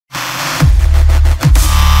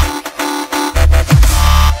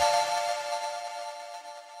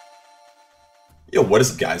Yo, what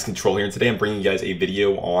is up guys, Control here, and today I'm bringing you guys a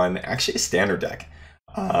video on actually a standard deck.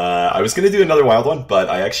 I was going to do another wild one, but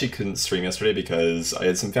I actually couldn't stream yesterday because I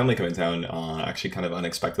had some family come in town, actually kind of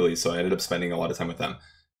unexpectedly, so I ended up spending a lot of time with them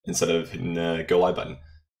instead of hitting the go live button.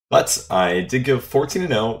 But I did go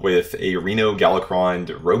 14-0 with a Reno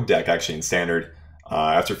Galakrond rogue deck actually in standard,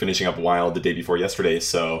 after finishing up wild the day before yesterday,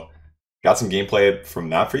 so got some gameplay from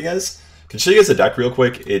that for you guys. Can show you guys the deck real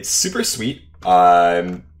quick. It's super sweet.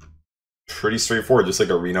 Pretty straightforward, just like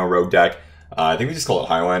a Reno rogue deck. I think we just call it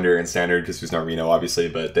Highlander in standard because there's no Reno obviously,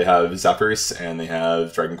 but they have Zephrys and they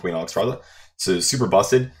have Dragon Queen Alexstrasza, so super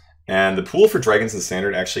busted. And the pool for dragons in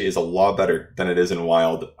standard actually is a lot better than it is in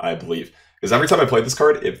wild, I believe, because every time I played this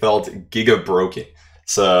card it felt giga broken.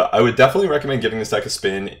 So I would definitely recommend giving this deck a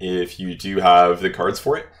spin if you do have the cards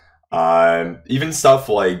for it. Even stuff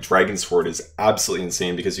like Dragon Sword is absolutely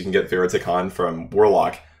insane because you can get Veritikon from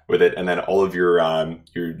Warlock with it, and then all of your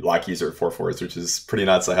lackeys are 4/4s, which is pretty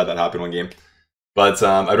nuts. I had that happen one game. But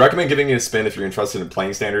I'd recommend giving it a spin if you're interested in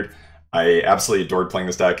playing standard. I absolutely adored playing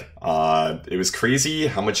this deck. It was crazy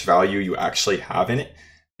how much value you actually have in it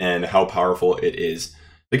and how powerful it is. I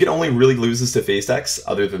think it only really loses to face decks.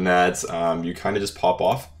 Other than that, you kind of just pop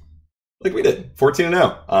off like we did,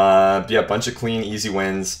 14-0. Yeah, a bunch of clean, easy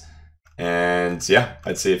wins. And yeah,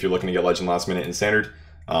 I'd say if you're looking to get Legend last minute in standard,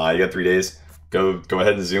 you got 3 days. Go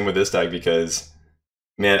ahead and zoom with this deck because,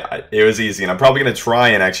 man, it was easy. And I'm probably going to try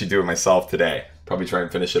and actually do it myself today. Probably try and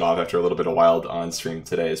finish it off after a little bit of wild on stream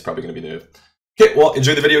today is probably going to be the move. Okay, well,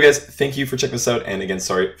 enjoy the video, guys. Thank you for checking this out. And again,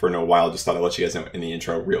 sorry for no wild. Just thought I'd let you guys know in the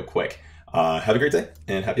intro real quick. Have a great day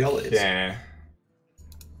and happy holidays. Yeah.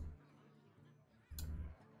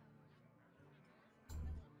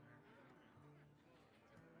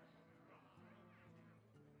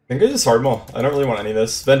 I think I just hard mull. I don't really want any of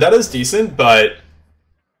this. Vendetta's decent, but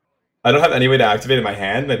I don't have any way to activate in my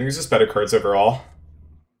hand. I think there's just better cards overall.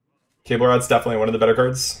 Cable Rod's definitely one of the better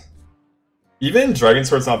cards. Even Dragon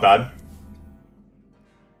Sword's not bad.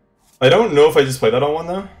 I don't know if I just play that on one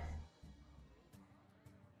though.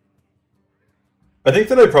 I think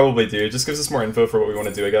that I probably do. It just gives us more info for what we want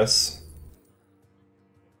to do, I guess.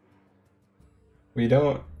 We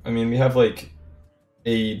don't... I mean, we have like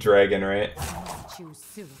a dragon, right?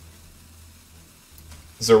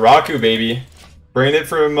 Zoraku, baby. Bringing it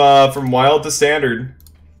from wild to standard.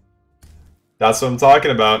 That's what I'm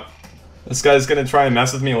talking about. This guy's gonna try and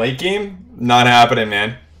mess with me late game? Not happening,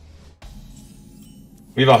 man.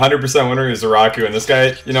 We have 100% winner is Zoraku, and this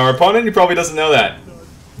guy, you know, our opponent, he probably doesn't know that.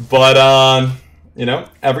 But, you know,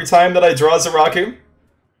 every time that I draw Zoraku,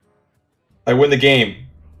 I win the game.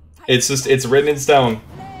 It's just, it's written in stone.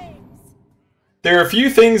 There are a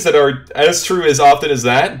few things that are as true as often as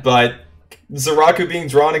that, but Zoraku being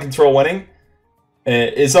drawn and control winning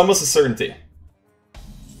is almost a certainty.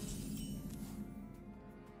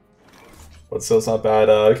 Bloodsail's not bad.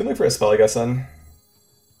 I can look for a spell, I guess, then.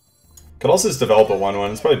 Could also just develop a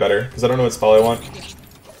 1/1. It's probably better, because I don't know what spell I want.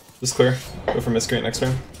 Just clear. Go for Miscreant next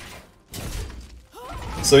turn.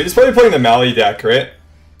 So he's probably playing the Mali deck, right?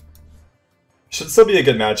 Should still be a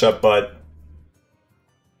good matchup, but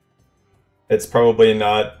it's probably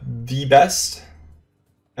not the best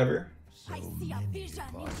ever.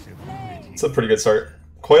 It's a pretty good start.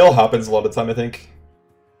 Coil happens a lot of the time, I think.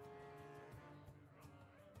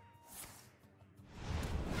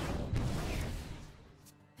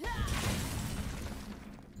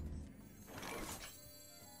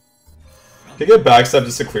 I get Backstab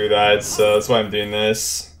just to clear that, so that's why I'm doing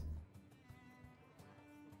this.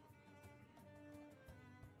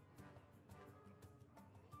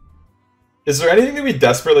 Is there anything that we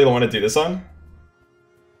desperately want to do this on?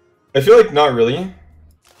 I feel like not really.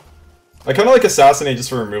 I kind of like Assassinate just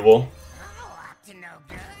for removal.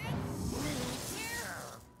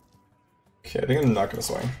 Okay, I think I'm not going to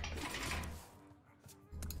swing.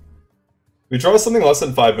 We draw something less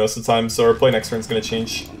than 5 most of the time, so our play next turn is going to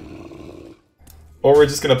change. Or we're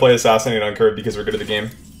just going to play Assassinate on curve because we're good at the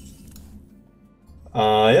game.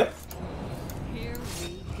 Yep.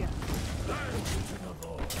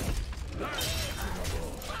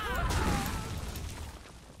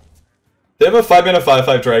 They have a 5-mana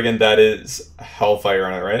 5/5 dragon that is Hellfire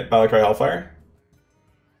on it, right? Battlecry Hellfire?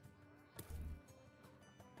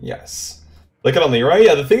 Yes. Look at on Leeroy?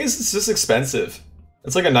 Yeah, the thing is, it's just expensive.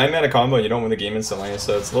 It's like a 9-mana combo and you don't win the game instantly,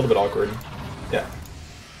 so it's a little bit awkward. Yeah.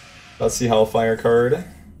 That's the Hellfire card.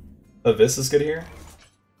 Avis is good here.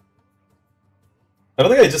 I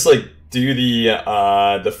don't think I just like do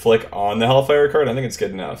the flick on the Hellfire card. I think it's good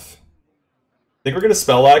enough. I think we're gonna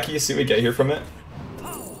spell Lackey, see what we get here from it.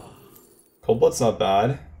 Coldblood's not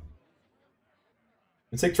bad.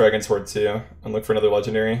 We take Dragon Sword too, and look for another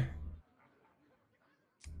legendary.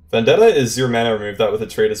 Vendetta is 0 mana, remove that with a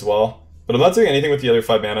trade as well. But I'm not doing anything with the other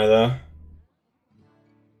 5 mana though.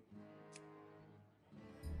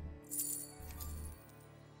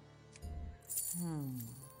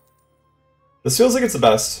 This feels like it's the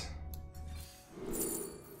best.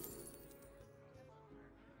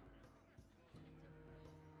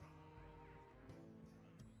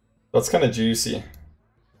 That's kind of juicy.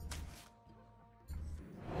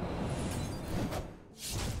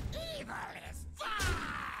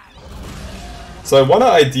 So I want to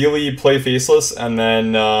ideally play Faceless and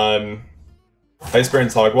then Icebear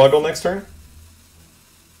and Togwaggle next turn.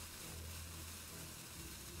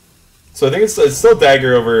 So I think it's still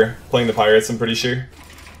Dagger over playing the Pirates, I'm pretty sure.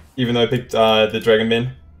 Even though I picked the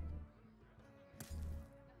Dragonbane.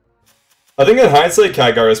 I think in hindsight,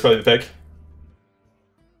 Khadgar is probably the pick.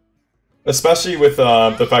 Especially with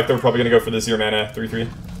the fact that we're probably going to go for the 0 mana 3/3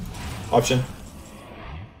 option.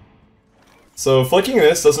 So flicking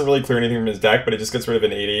this doesn't really clear anything from his deck, but it just gets rid of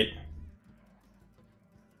an 8/8.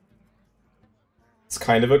 It's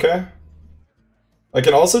kind of okay. I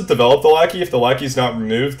can also develop the Lackey. If the Lackey's not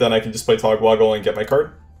removed, then I can just play Togwaggle and get my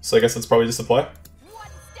card. So I guess that's probably just a play.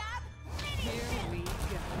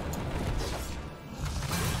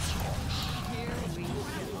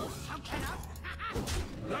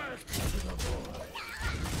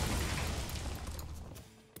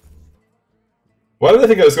 Why did I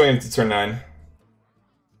think I was going into turn 9?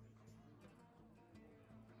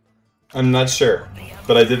 I'm not sure,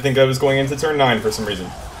 but I did think I was going into turn 9 for some reason.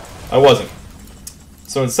 I wasn't.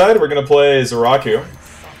 So instead, we're going to play Zoraku.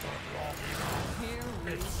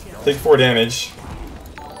 Take 4 damage.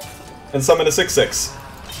 And summon a 6/6.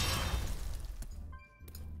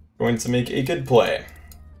 Going to make a good play.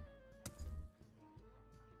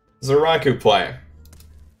 Zoraku play.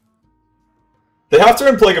 They have to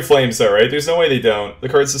run Plague of Flames though, right? There's no way they don't. The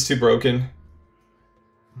card's just too broken.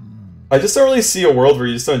 I just don't really see a world where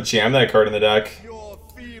you just don't jam that card in the deck. Your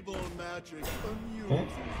feeble magic Okay.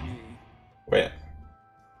 Wait.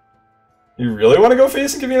 You really want to go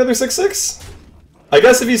face and give me another 6/6? I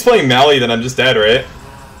guess if he's playing Mally, then I'm just dead, right?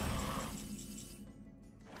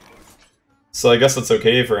 So I guess that's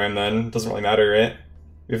okay for him then. Doesn't really matter, right?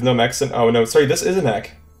 We have no mechs in— oh no, sorry, this is a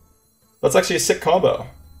mech. That's actually a sick combo.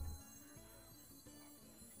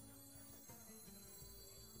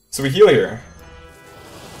 So we heal here.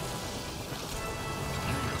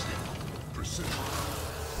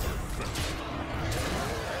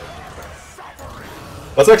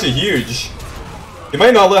 That's actually huge. He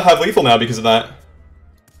might not have lethal now because of that.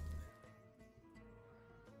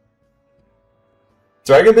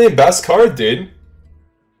 Dragonbane, best card, dude.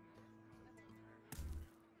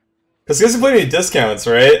 Because he doesn't play any discounts,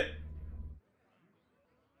 right?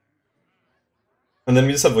 And then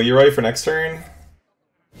we just have Leeroy for next turn.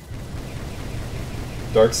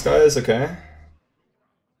 Dark Skies, okay.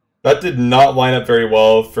 That did not line up very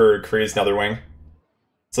well for Crazed Netherwing.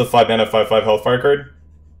 It's a 5 mana 5/5 Hellfire card.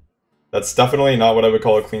 That's definitely not what I would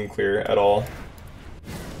call a clean clear at all.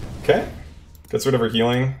 Okay. Gets rid of her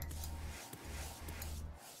healing.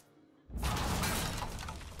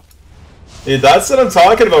 Dude, that's what I'm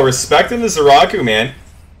talking about. Respecting the Zoraku, man.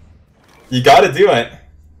 You gotta do it.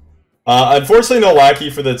 Unfortunately, no Lackey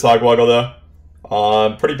for the Togwaggle,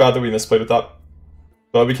 though. Pretty bad that we misplayed with that.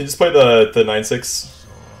 But we can just play the 9/6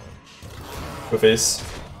 with Ace.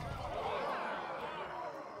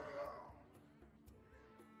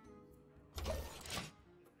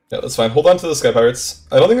 Yeah, that's fine. Hold on to the Sky Pirates.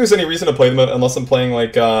 I don't think there's any reason to play them unless I'm playing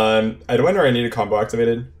like Edwin or I need a combo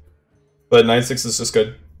activated. But 9/6 is just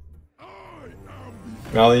good.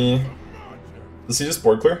 Mally. Does he just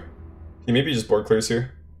board clear? He maybe just board clears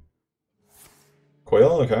here.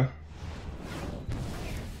 Coil? Okay.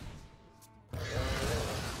 I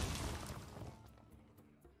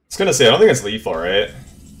was gonna say, I don't think it's lethal, right?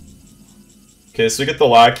 Okay, so we get the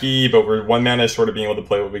Lackey, but we're 1 mana short of being able to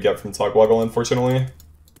play what we get from Togwaggle, unfortunately.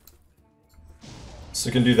 So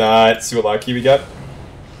we can do that, see what Lackey we get.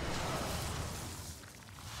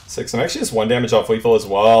 6. I'm actually just 1 damage off lethal as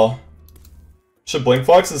well. Should Blink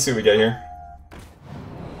Flux and see what we get here.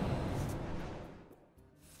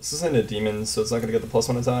 This isn't a demon, so it's not gonna get the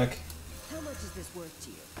 +1 attack. How much is this worth to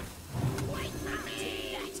you?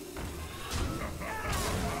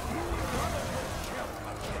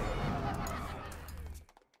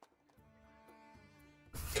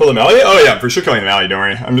 Kill the Mally? Oh yeah, for sure killing the Mally, don't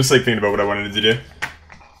worry. I'm just like thinking about what I wanted to do.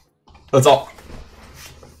 That's all.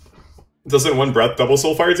 Doesn't 1 breath double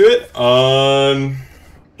Soulfire do it?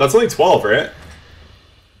 That's only 12, right?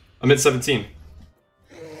 I'm at 17.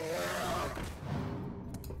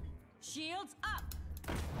 Shields up.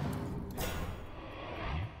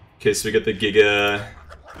 Okay, so we get the Giga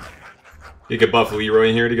You could buff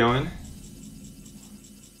Leeroy here to go in.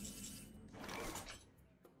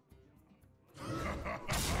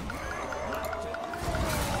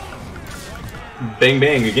 Bang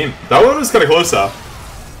bang, good game. That one was kind of close though.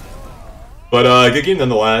 But good game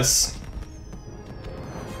nonetheless.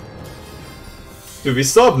 Dude, we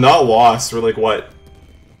still have not lost. We're like, what?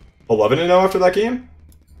 11-0 after that game?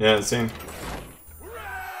 Yeah, insane.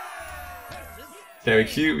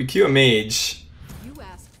 Okay, we queue a mage. You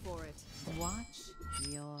asked for it. Watch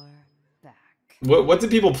your back. What do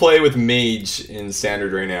people play with mage in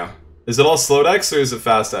standard right now? Is it all slow decks or is it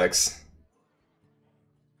fast decks?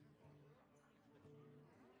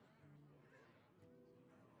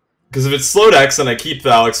 Because if it's slow decks, then I keep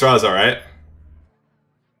the Alexstrasza, right?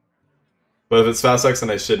 But if it's fast decks, then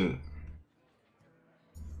I shouldn't.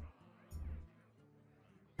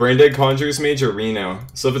 Braindead Conjures Mage or Reno?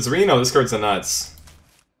 So if it's Reno, this card's a nuts.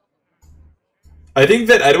 I think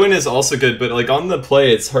that Edwin is also good, but like on the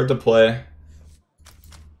play, it's hard to play.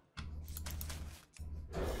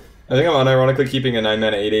 I think I'm unironically keeping a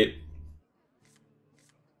 9-mana 8/8.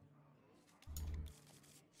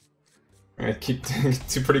 I keep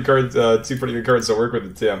two pretty good cards to work with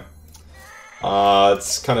it too.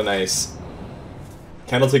 It's kind of nice.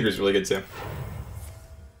 Candle Taker is really good too.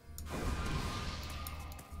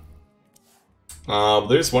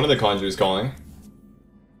 There's one of the Conjurers calling.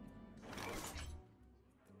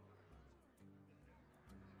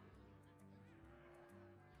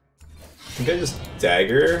 I think I just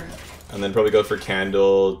Dagger, and then probably go for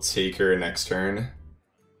Candle Taker next turn.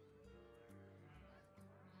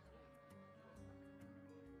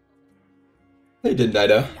 They did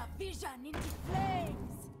Nida.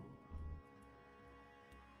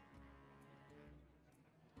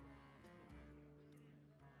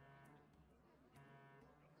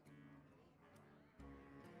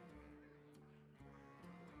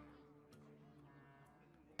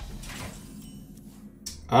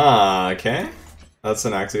 Ah, okay. That's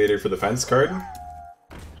an activator for the fence card.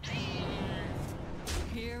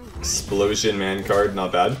 Explosion Man card,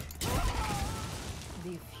 not bad.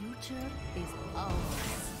 The future is ours.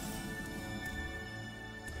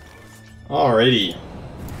 Alrighty.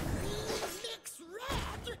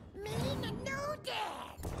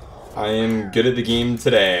 I am good at the game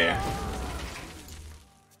today.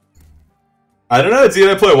 I don't know, dude,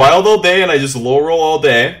 I play wild all day and I just low roll all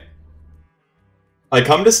day. I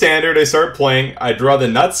come to standard, I start playing, I draw the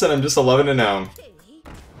nuts, and I'm just 11-0.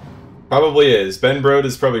 Probably is. Ben Brode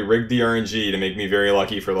has probably rigged the RNG to make me very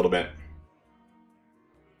lucky for a little bit.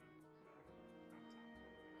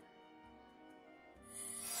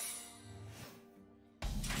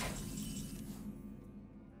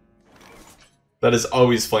 That is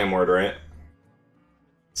always Flame Ward, right?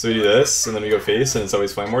 So we do this, and then we go face, and it's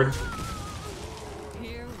always Flame Ward.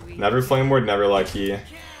 Never Flame Ward, never lucky.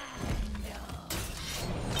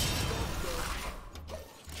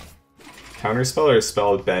 Counterspell or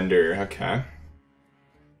spell bender? Okay.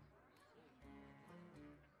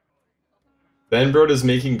 Ben Brode is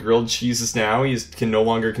making grilled cheeses now. He can no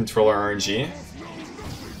longer control our RNG.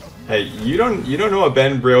 Hey, you don't know what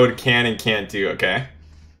Ben Brode can and can't do, okay?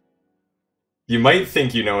 You might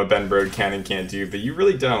think you know what Ben Brode can and can't do, but you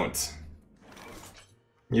really don't.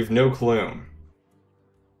 You have no clue.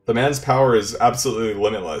 The man's power is absolutely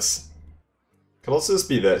limitless. Could also just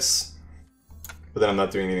be this. But then I'm not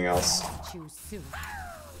doing anything else.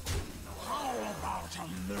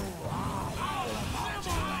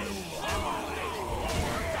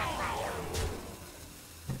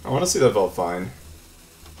 I want to see that felt fine.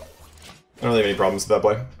 I don't really have any problems with that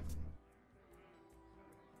play.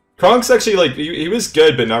 Kronk's actually, like, he was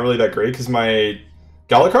good, but not really that great, because my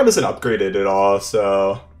Galakrond isn't upgraded at all,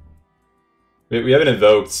 so... We haven't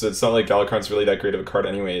invoked, so it's not like Galakrond's really that great of a card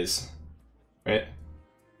anyways. Right?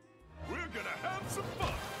 We're gonna have some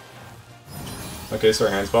fun. Okay, so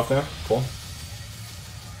our hand's buff now. Cool.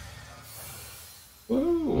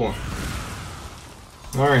 Woo!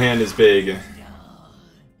 Our hand is big.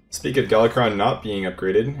 Speak of Galakrond not being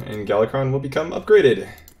upgraded, and Galakrond will become upgraded.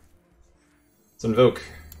 Let's invoke.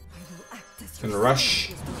 And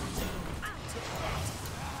rush.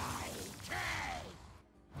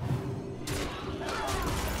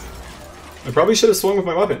 I probably should have swung with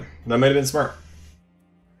my weapon. That might have been smart.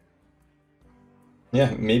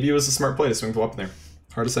 Yeah, maybe it was a smart play to swing with the weapon there.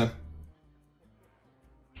 Hard to say.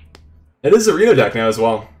 It is a Reno deck now as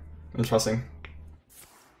well. Interesting.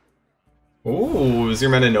 Ooh,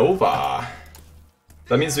 Zirmana Nova.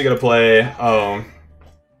 That means we gotta play... Oh.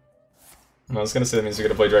 I was gonna say that means we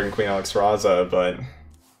gotta play Dragon Queen Alexstrasza, but...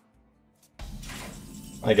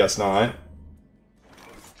 I guess not.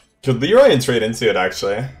 Could Leeroy and trade into it,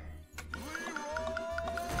 actually?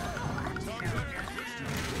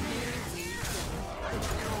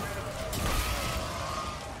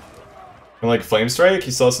 And like Flame Strike,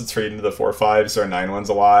 he still has to trade into the 4/5s or 9/1s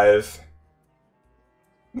alive.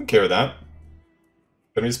 I don't care with that.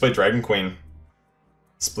 Then we just play Dragon Queen.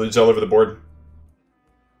 Splooge all over the board.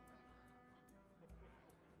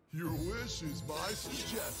 Your wish is my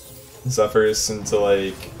suggestion. Zephrys into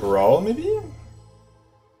like Brawl, maybe?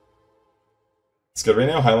 It's good right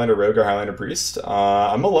now. Highlander Rogue or Highlander Priest.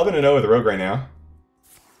 I'm 11-0 with Rogue right now.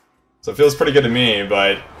 So it feels pretty good to me,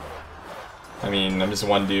 but I mean, I'm just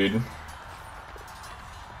one dude.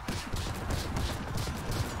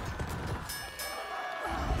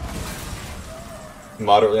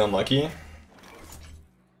 Moderately unlucky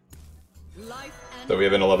that we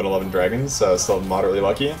have an 11-11 dragons, so still moderately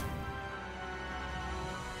lucky.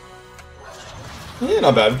 Yeah,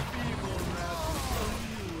 not bad.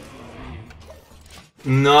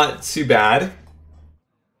 Not too bad.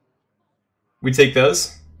 We take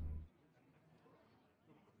those.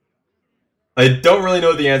 I don't really know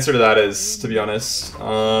what the answer to that is, to be honest.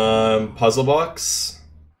 Puzzle box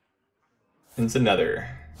into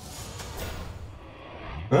Nether.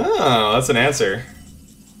 Oh, that's an answer.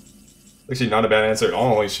 Actually, not a bad answer at all.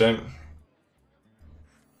 Holy shit.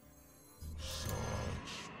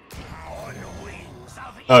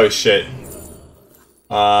 Oh shit.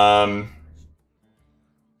 I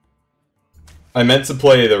meant to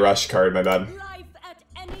play the rush card. My bad. Life at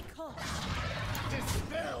any cost.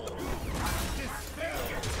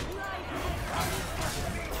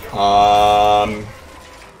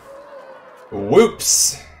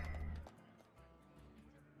 Whoops.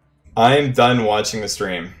 I am done watching the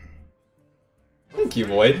stream. Thank you,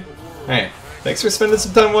 Void. Hey, thanks for spending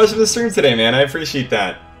some time watching the stream today, man. I appreciate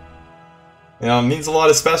that. You know, it means a lot,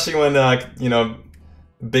 especially when, you know,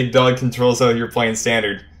 Big Dog controls how you're playing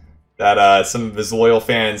Standard. That some of his loyal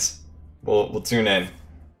fans will tune in.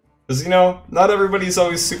 Because, you know, not everybody's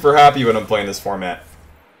always super happy when I'm playing this format.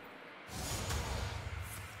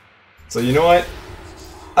 So, you know what?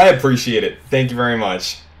 I appreciate it. Thank you very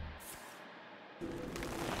much.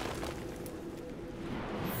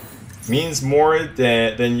 Means more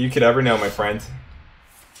than you could ever know, my friend.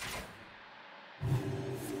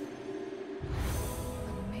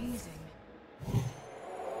 Amazing.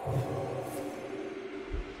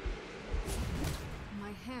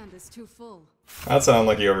 My hand is too full. That's an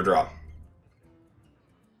unlucky overdraw.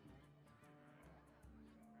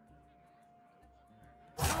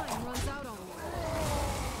 Time runs out on me.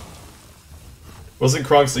 Wasn't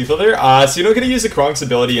Kronk's lethal there? So you're not going to use the Kronk's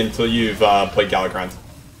ability until you've played Galakrond.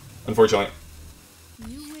 Unfortunately.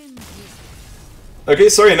 You win. Okay,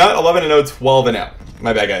 sorry, not 11-0, 12-0.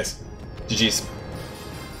 My bad, guys. GG's.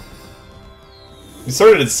 We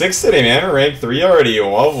started at 6 today, man. We're ranked 3 already.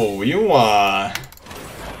 Whoa,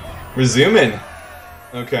 we're zooming.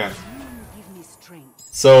 Okay. Give me strength.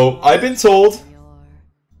 So, I've been told You're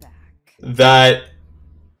back. that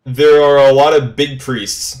there are a lot of big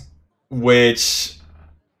priests, which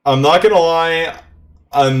I'm not gonna lie,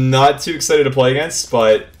 I'm not too excited to play against,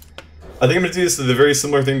 but I think I'm gonna do this as a very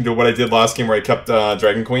similar thing to what I did last game where I kept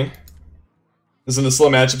Dragon Queen. Because in the slow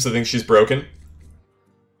matchups, I think she's broken.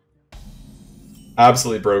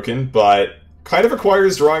 Absolutely broken, but kind of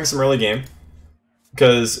requires drawing some early game.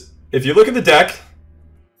 Because if you look at the deck,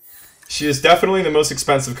 she is definitely the most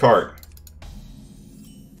expensive card.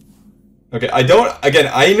 Okay, I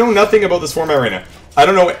know nothing about this format right now. I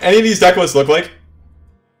don't know what any of these deck lists look like.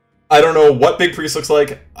 I don't know what Big Priest looks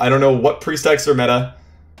like. I don't know what Priest decks are meta.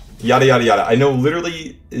 Yada yada yada. I know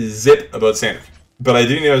literally zip about Standard. But I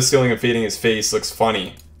do know Stealing and Fading his face looks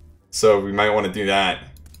funny. So we might want to do that.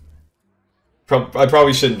 I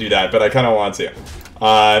probably shouldn't do that, but I kind of want to.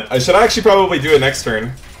 I should actually probably do it next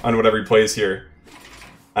turn on whatever he plays here.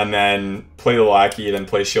 And then play the Lackey, then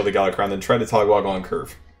play Shield of Galakrond, then try to Togwaggle on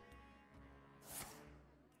curve.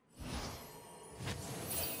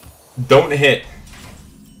 Don't hit.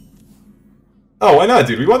 Oh, why not,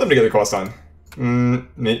 dude? We want them to get the cost on.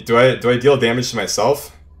 Do I deal damage to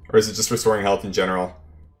myself? Or is it just restoring health in general?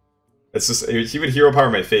 It's just, he would hero power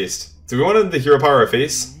my face. Do we want him to hero power our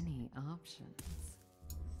face? Many options.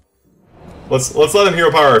 Let's let him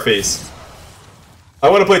hero power our face. I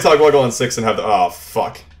want to play Togwaggle on 6 and have the, oh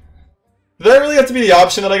fuck. Did that really have to be the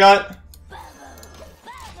option that I got?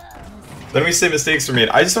 Then we say mistakes were made.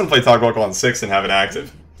 I just want to play Togwaggle on 6 and have it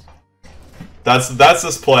active. That's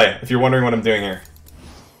this play, if you're wondering what I'm doing here.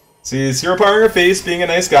 See, he's hero powering her face, being a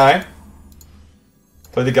nice guy.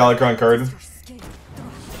 Play the Galakrond card.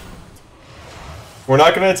 We're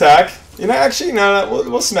not gonna attack. You know, actually, no,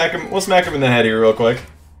 we'll smack him. We'll smack him in the head here real quick.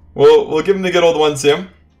 We'll give him the good old 1-2.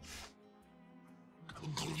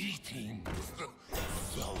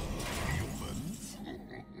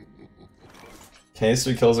 Okay,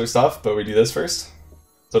 so he kills our stuff, but we do this first.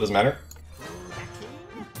 So it doesn't matter.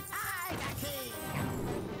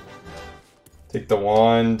 Take the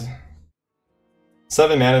wand.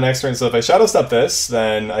 7 mana next turn, so if I Shadowstep this,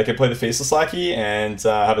 then I can play the Faceless Lackey and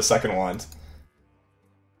have a second wand.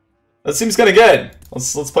 That seems kinda good.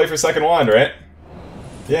 Let's play for second wand, right?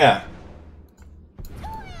 Yeah.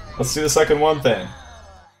 Let's do the second wand thing.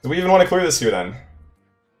 Do we even want to clear this here then?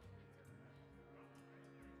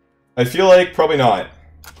 I feel like probably not.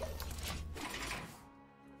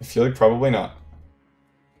 I feel like probably not.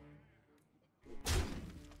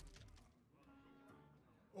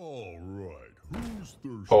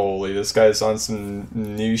 Holy, this guy's on some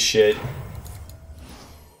new shit.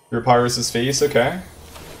 Your Pyrus' face, okay.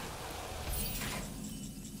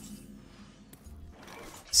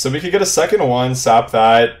 So we could get a second one, sap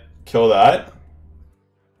that, kill that.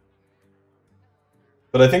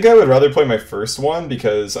 But I think I would rather play my first one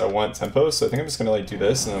because I want tempo, so I think I'm just gonna like do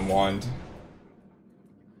this and then wand.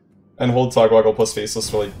 And hold Togwaggle plus Faceless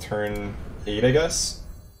for like turn 8, I guess.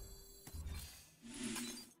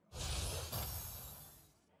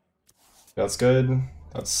 That's good.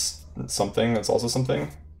 That's something. That's also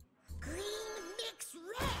something.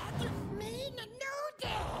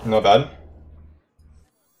 Not bad.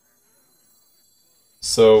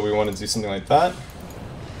 So we want to do something like that.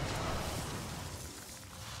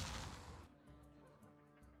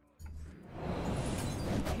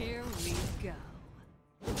 Here we go.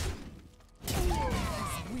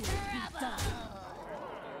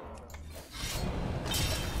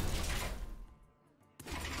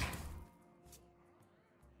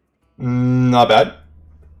 Not bad.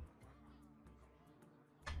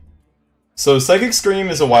 So Psychic Scream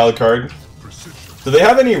is a wild card. Do they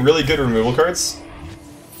have any really good removal cards?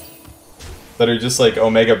 That are just like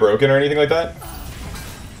Omega broken or anything like that?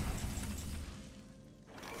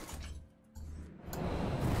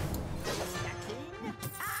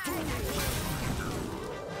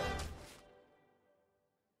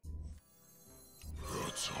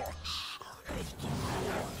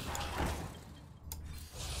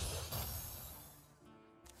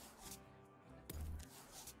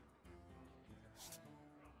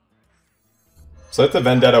 So I have to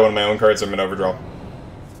Vendetta one of my own cards I'm in overdraw.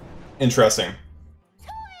 Interesting.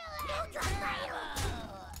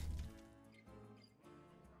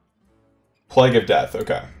 Plague of Death,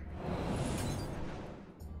 okay.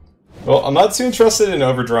 Well, I'm not too interested in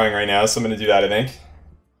overdrawing right now, so I'm going to do that, I think.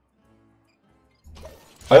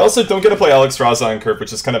 I also don't get to play Alex Raza on Curve,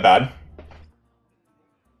 which is kind of bad.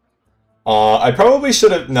 I probably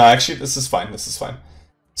should have... No, actually, this is fine, this is fine.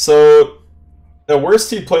 So, at worst,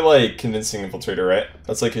 he'd play, like, Convincing Infiltrator, right?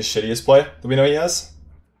 That's, like, his shittiest play that we know he has.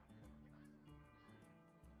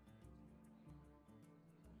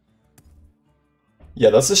 Yeah,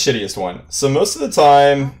 that's the shittiest one. So most of the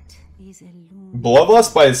time,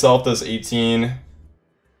 Bloodlust by itself does 18.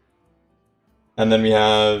 And then we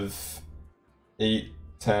have 8,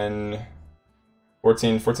 10,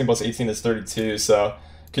 14. 14 plus 18 is 32, so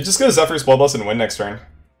could just go Zephrys Bloodlust and win next turn.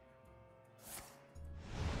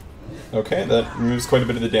 Okay, that removes quite a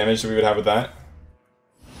bit of the damage that we would have with that.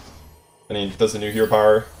 And he does a new hero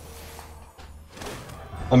power.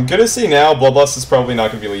 I'm gonna say now, Bloodlust is probably not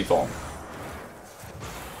gonna be lethal.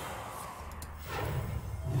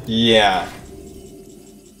 Yeah.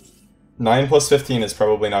 9 plus 15 is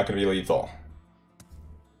probably not going to be lethal.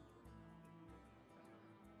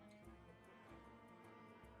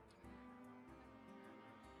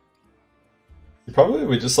 You probably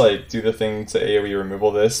would just like do the thing to AoE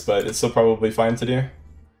removal this, but it's still probably fine to do.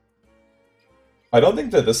 I don't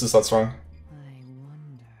think that this is that strong.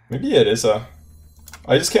 Maybe it is a...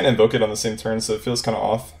 I just can't invoke it on the same turn, so it feels kind of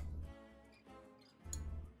off.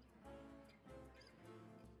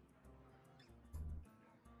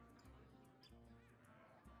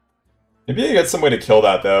 Maybe I get some way to kill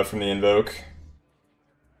that, though, from the invoke.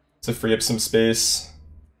 To free up some space.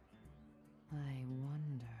 I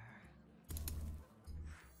wonder.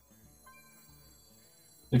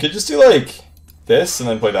 You could just do, like, this, and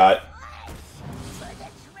then play that.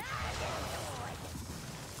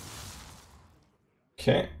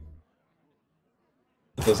 Okay.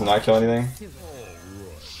 It does not kill anything.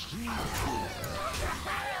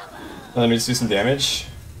 And then we just do some damage.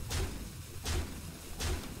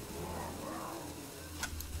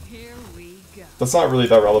 That's not really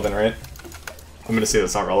that relevant, right? I'm gonna say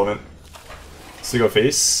that's not relevant. So you go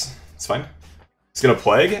face. It's fine. It's gonna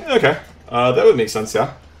plague? Okay. That would make sense,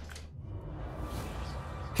 yeah.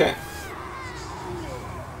 Okay.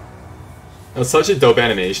 That's such a dope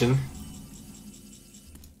animation.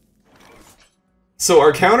 So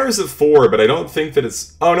our counter is at 4, but I don't think that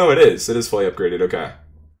it's... Oh, no, it is. It is fully upgraded. Okay.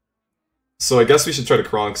 So I guess we should try to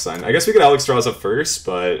Kronk sign. I guess we could Alex draws up first,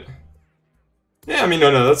 but... Yeah, I mean,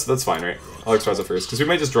 no, that's fine, right? Alex draws up first, because we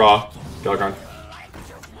might just draw Galakrond.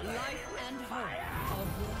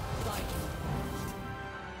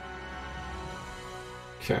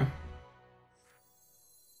 Okay.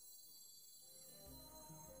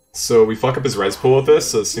 So we fuck up his res pool with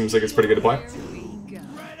this, so it seems like it's pretty good to play.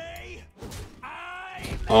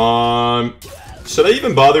 Should I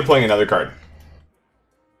even bother playing another card?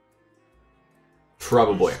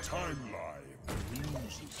 Probably.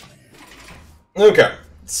 Okay,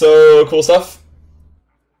 so cool stuff.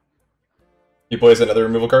 He plays another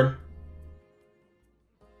removal card.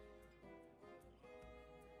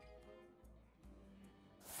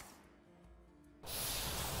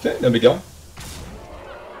 Okay, no big deal.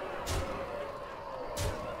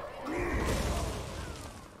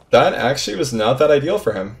 That actually was not that ideal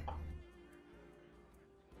for him.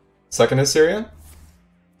 Second Hysteria?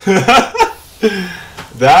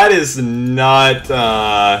 That is not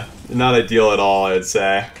not ideal at all, I'd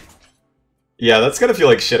say. Yeah, that's gonna feel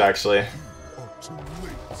like shit, actually.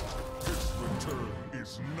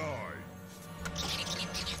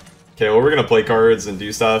 Okay, well, we're gonna play cards and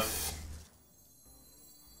do stuff.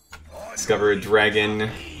 Discover a dragon.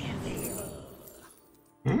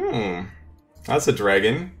 That's a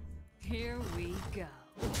dragon. Here we go.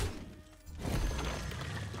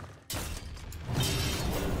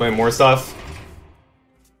 Play more stuff.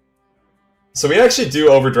 So we actually do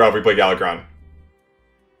overdraw if we play Galakrond.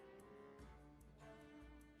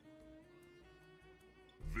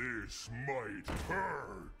 This might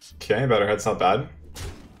hurt. Okay, Better Head's not bad.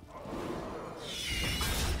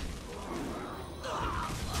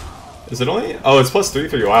 Is it only? Oh, it's +3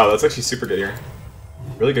 for you. Wow, that's actually super good here.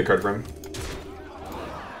 Really good card for him.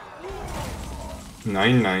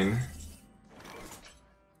 9/9.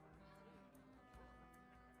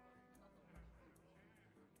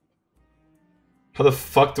 How the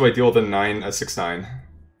fuck do I deal with a 6/9?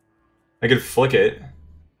 I could flick it.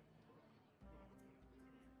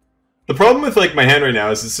 The problem with like my hand right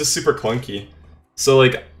now is it's just super clunky. So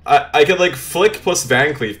like I could like flick plus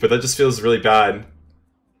VanCleef, but that just feels really bad.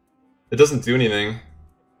 It doesn't do anything.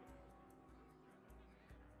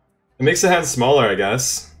 It makes the hand smaller, I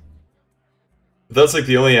guess. But that's like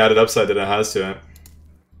the only added upside that it has to it.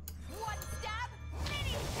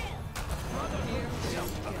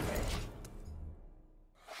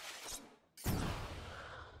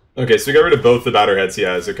 Okay, so we got rid of both the batter heads he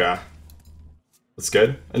has, okay. That's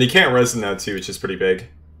good. And he can't res in that too, which is pretty big.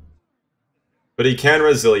 But he can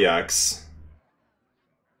res Zilliax.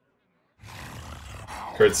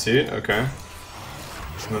 Card suit, okay.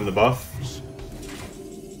 And then the buff.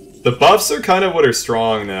 The buffs are kind of what are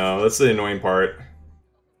strong now. That's the annoying part.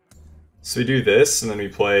 So we do this, and then we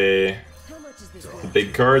play the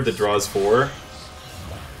big card that draws 4.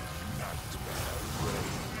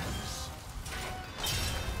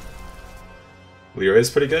 Leeroy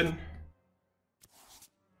is pretty good.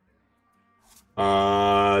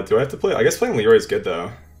 Do I have to play? I guess playing Leeroy is good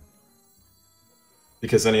though.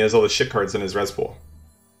 Because then he has all the shit cards in his res pool.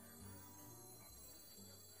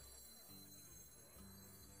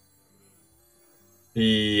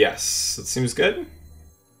 Yes, it seems good.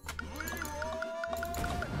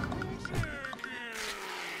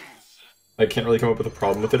 I can't really come up with a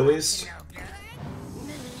problem with it at least.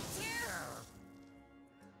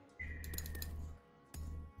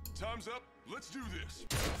 Time's up. Let's do this.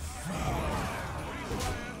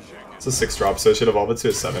 It's a 6-drop, so I should evolve it to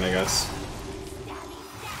a 7, I guess.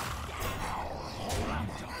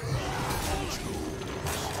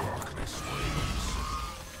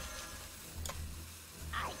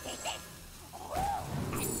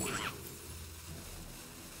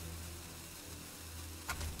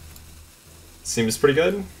 Seems pretty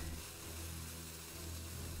good.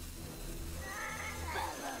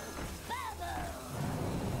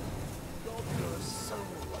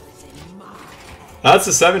 That's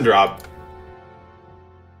a 7-drop.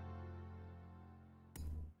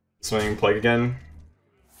 Swing Plague again.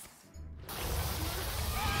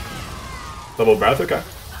 Double Breath, okay.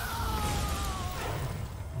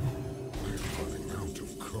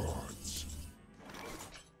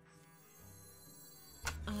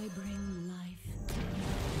 I bring life.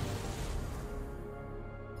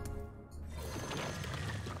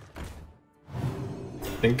 I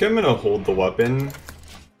think I'm gonna hold the weapon.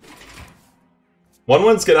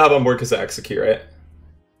 1/1's gonna have on board because of Execute, right?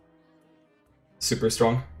 Super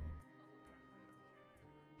strong.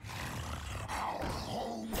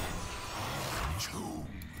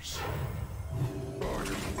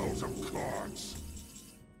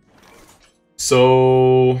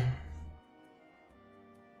 So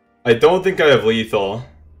I don't think I have lethal.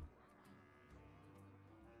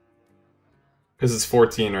 Because it's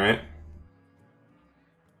 14, right?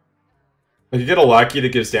 I could get a lackey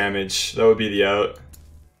that gives damage. That would be the out.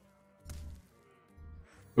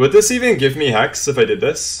 Would this even give me Hex if I did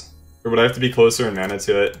this? Or would I have to be closer in mana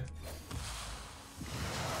to it?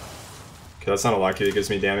 Okay, that's not a lackey that gives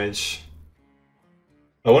me damage.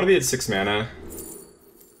 I want to be at 6 mana.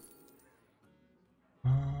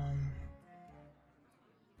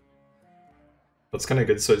 That's kind of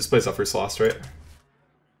good, so I just play Zephrys Lost, right?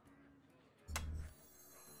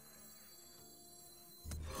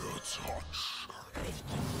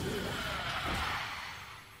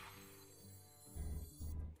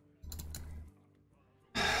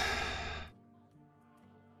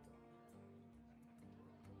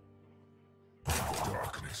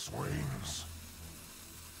 Darkness wanes.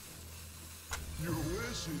 Your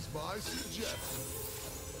wish is my suggestion.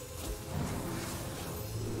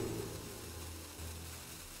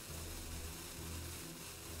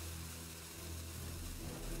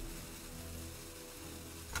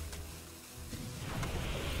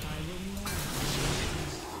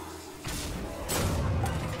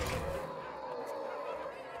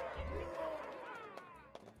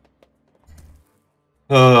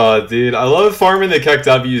 Oh, dude, I love farming the Keck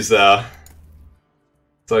W's though.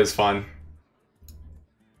 It's always fun.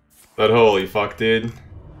 But holy fuck, dude.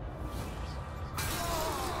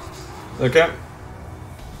 Okay.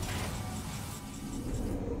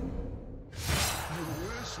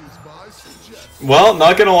 Well,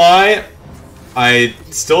 not gonna lie, I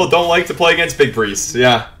still don't like to play against Big Priests,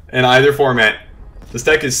 yeah, in either format. This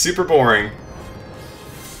deck is super boring.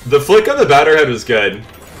 The flick on the Batterhead was good.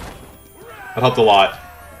 That helped a lot.